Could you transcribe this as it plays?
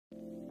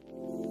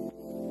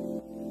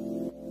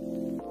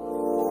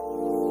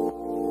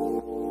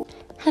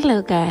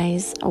Hello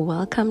guys,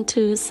 welcome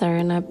to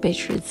Serena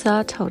Beach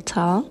Resort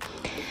Hotel,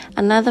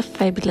 another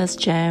fabulous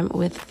gem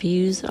with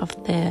views of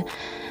the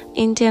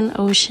Indian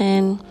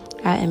Ocean.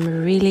 I am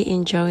really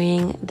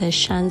enjoying the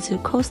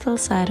Shanzu coastal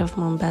side of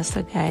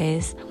Mombasa,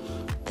 guys.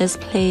 This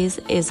place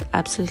is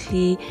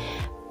absolutely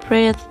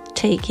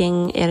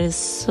breathtaking. It is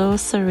so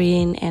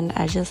serene and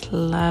I just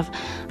love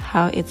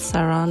how it's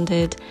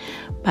surrounded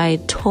by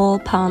tall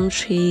palm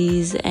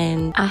trees,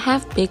 and I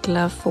have big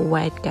love for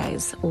white,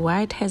 guys.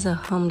 White has a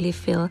homely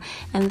feel,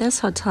 and this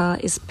hotel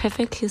is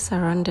perfectly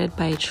surrounded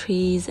by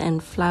trees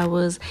and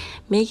flowers,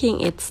 making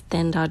it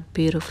stand out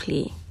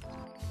beautifully.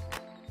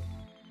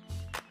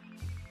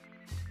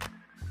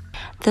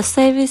 The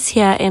service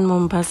here in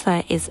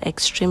Mombasa is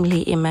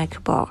extremely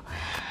immaculate.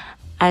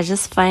 I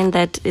just find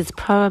that it's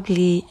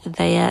probably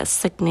their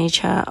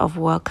signature of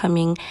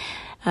welcoming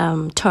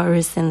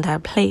tourists in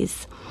that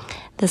place.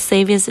 The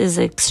service is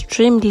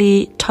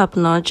extremely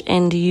top-notch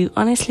and you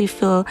honestly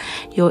feel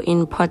your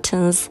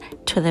importance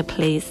to the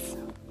place.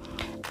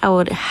 I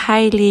would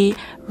highly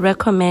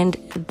recommend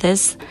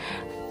this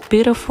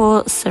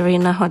beautiful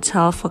Serena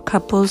hotel for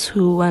couples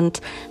who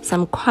want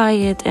some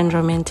quiet and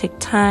romantic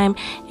time.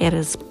 It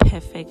is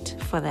perfect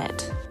for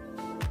that.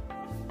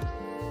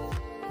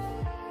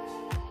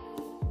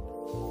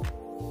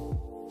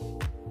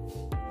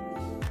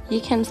 You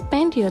can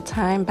spend your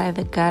time by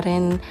the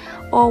garden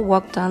or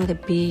walk down the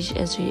beach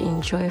as you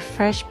enjoy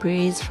fresh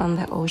breeze from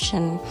the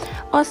ocean,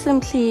 or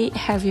simply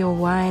have your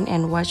wine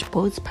and watch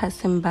boats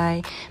passing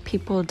by,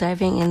 people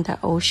diving in the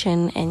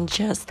ocean, and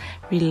just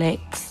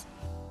relax.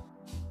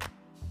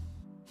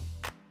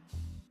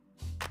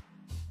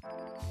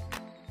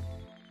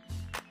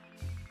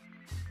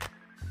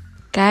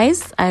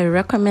 Guys, I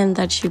recommend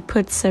that you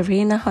put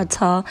Serena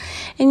Hotel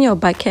in your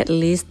bucket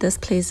list. This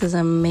place is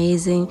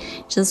amazing.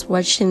 Just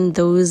watching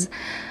those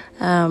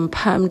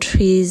palm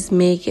trees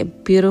make a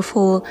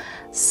beautiful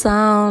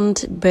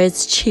sound,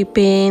 birds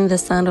chirping, the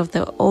sound of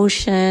the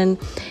ocean.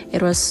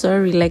 It was so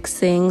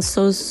relaxing,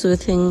 so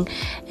soothing,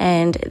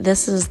 and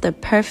this is the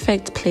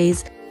perfect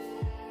place.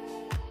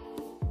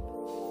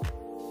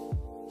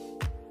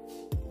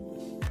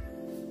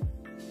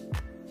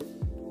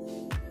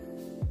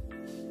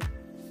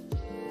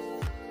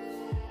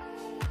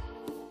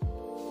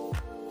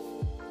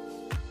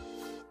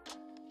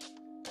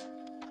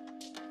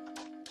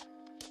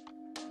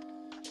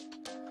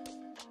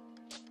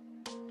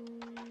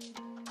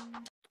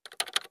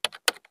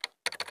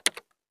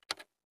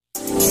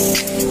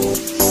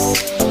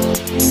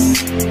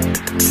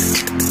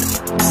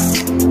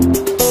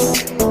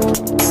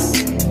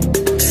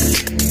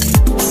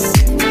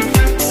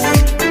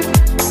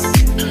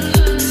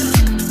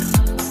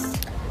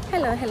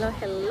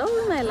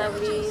 Hello my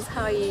lovelies,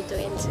 how are you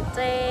doing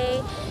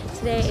today?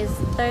 Today is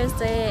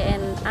Thursday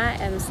and I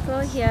am still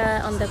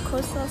here on the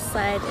coastal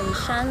side in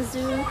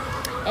Shanzu,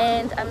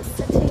 and I'm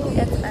sitting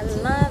at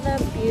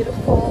another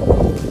beautiful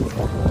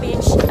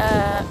beach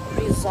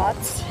resort,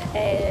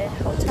 a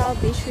hotel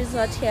beach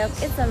resort here.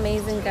 It's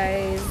amazing,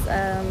 guys.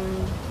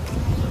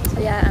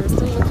 Yeah, I'm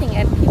still looking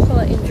at people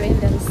enjoying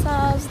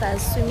themselves. They're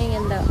swimming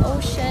in the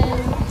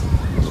ocean,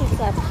 kids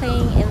are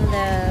playing in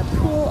the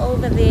pool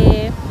over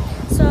there.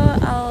 So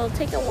I'll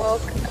take a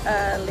walk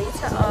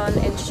later on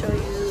and show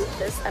you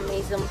this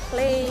amazing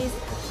place.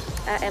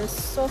 I am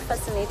so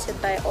fascinated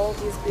by all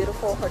these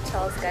beautiful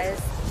hotels, guys.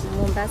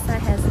 Mombasa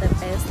has the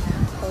best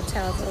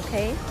hotels,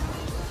 okay?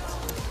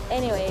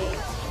 Anyway,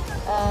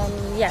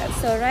 yeah,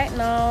 so right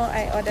now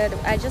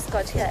I just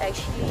got here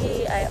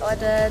actually. I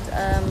ordered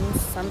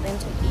something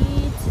to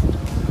eat,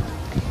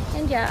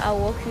 and yeah, I'll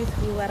walk you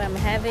through what I'm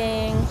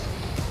having.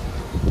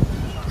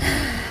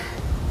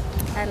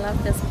 I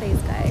love this place,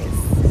 guys.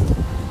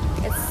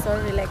 It's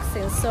so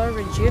relaxing, so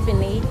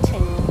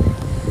rejuvenating.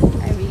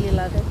 I really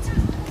love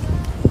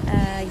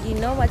it. You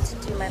know what to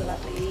do, my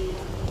lovelies.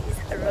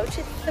 Road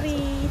to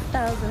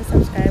 3,000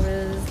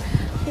 subscribers.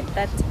 Hit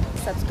that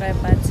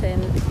subscribe button.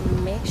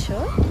 Make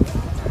sure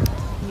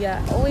you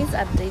are always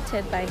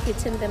updated by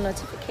hitting the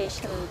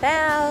notification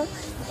bell,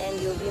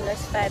 and you'll be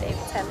notified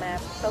every time I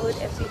upload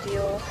a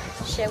video.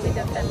 Share with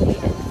your family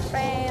and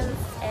friends,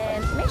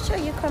 and make sure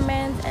you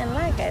comment and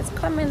like, guys.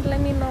 Comment,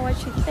 let me know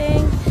what you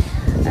think.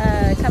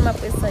 Come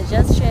up with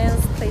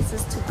suggestions,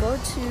 places to go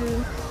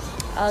to.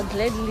 I'll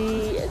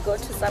gladly go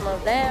to some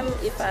of them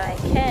if I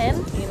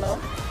can, you know.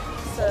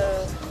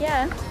 So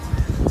yeah,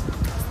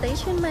 stay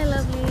tuned, my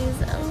lovelies.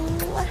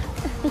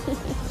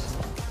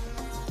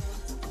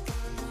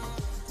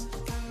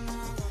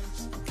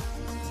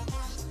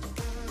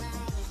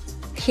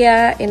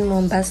 Here in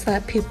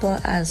Mombasa, people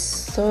are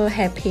so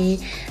happy,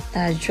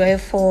 they're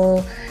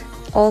joyful.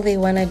 All they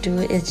want to do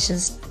is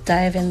just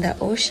dive in the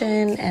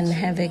ocean and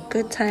have a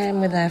good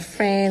time with our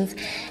friends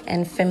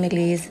and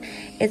families.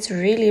 It's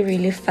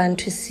really fun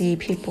to see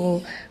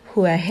people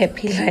who are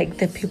happy like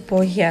the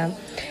people here.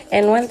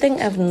 And one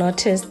thing I've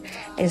noticed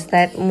is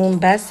that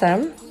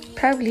Mombasa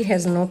probably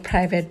has no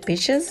private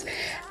beaches.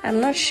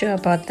 I'm not sure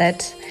about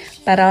that,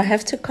 but I'll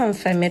have to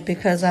confirm it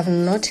because I've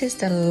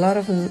noticed a lot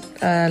of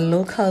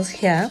locals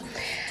here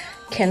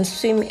can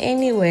swim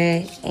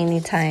anywhere,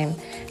 anytime,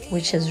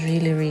 which is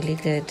really, really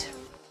good.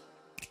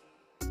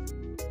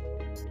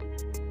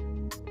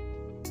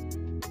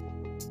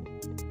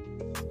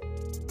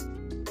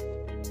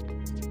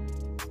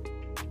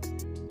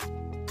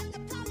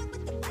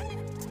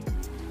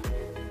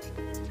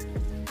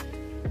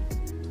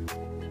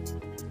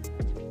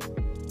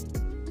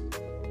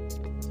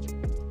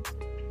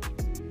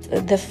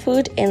 The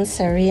food in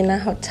Serena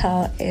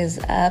Hotel is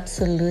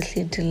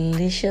absolutely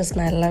delicious,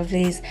 my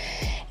lovelies.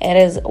 It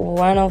is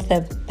one of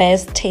the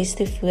best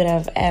tasty food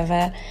I've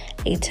ever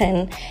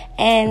eaten,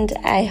 and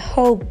I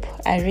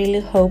really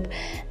hope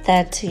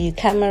that you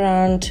come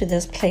around to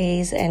this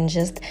place and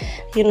just,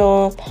 you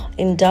know,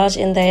 indulge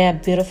in their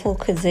beautiful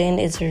cuisine.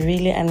 It's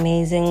really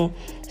amazing.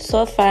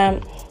 So far,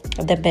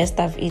 the best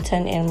I've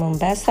eaten in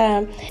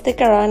Mombasa. Stick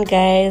around,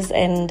 guys,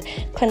 and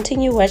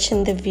continue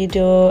watching the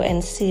video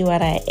and see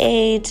what I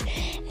ate,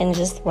 and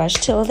just watch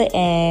till the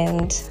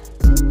end.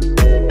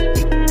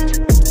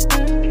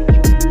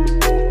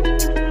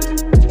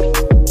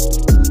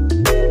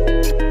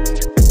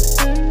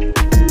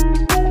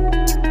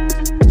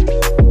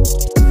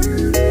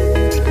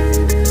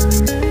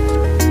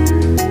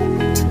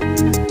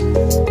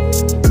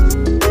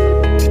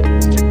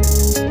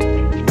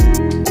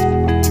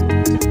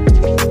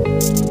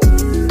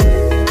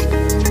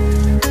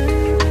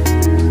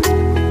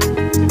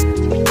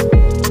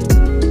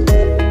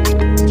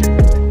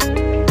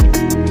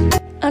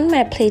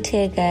 Plate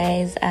here,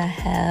 guys, I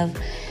have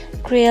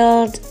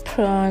grilled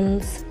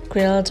prawns,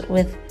 grilled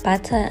with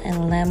butter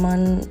and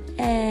lemon,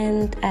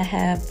 and I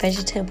have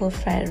vegetable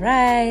fried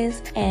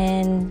rice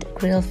and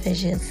grilled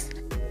fishes.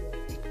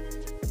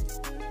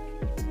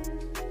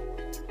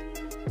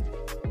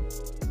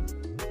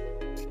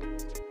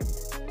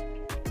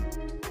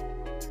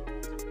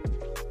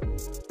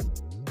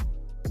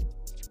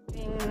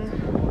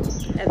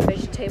 A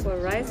vegetable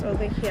rice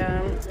over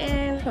here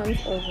and prawns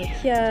over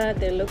here.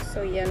 They look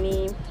so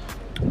yummy.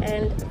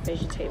 And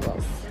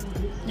vegetables.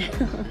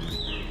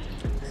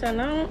 So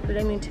now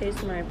let me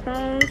taste my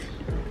prawns.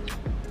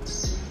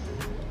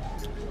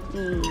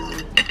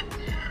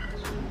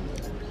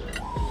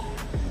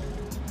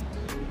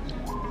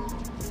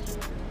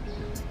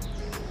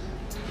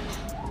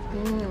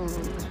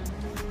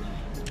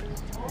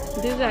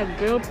 These are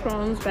grilled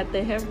prawns, but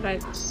they have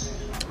like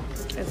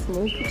a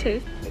smoky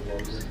taste.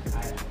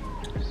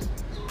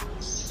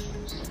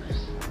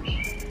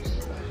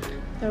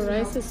 The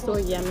rice is so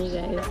yummy,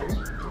 guys.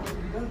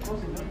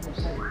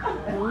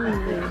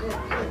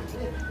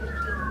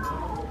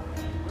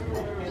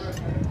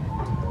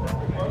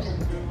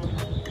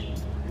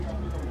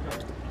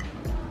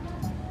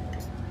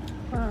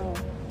 Wow.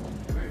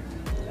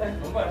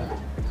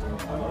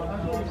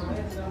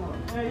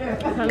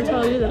 I can't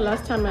tell you the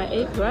last time I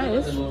ate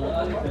rice.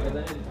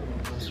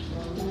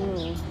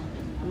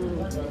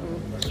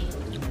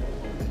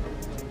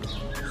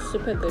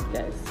 Super good,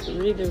 guys.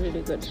 Really,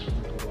 really good.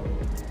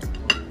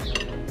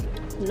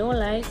 No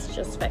lies,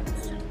 just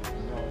facts.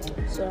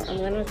 So I'm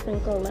gonna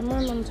sprinkle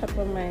lemon on top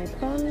of my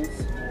prawns.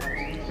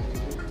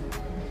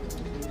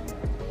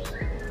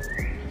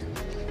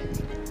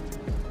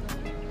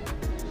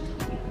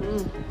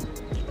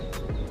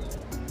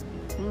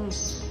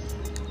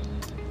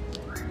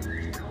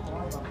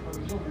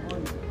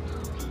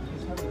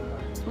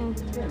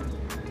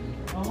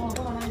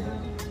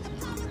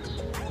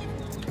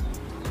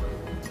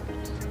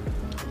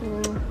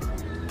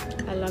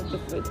 I love the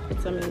food,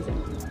 it's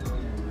amazing.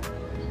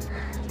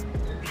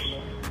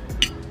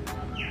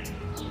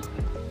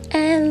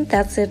 And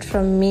that's it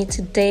from me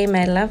today,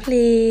 my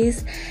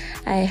lovelies.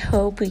 I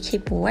hope you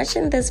keep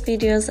watching these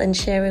videos and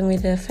sharing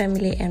with your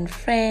family and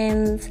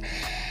friends.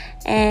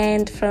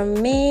 And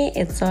from me,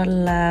 it's all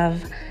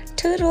love.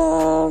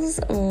 Toodles.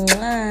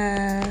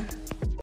 Mwah.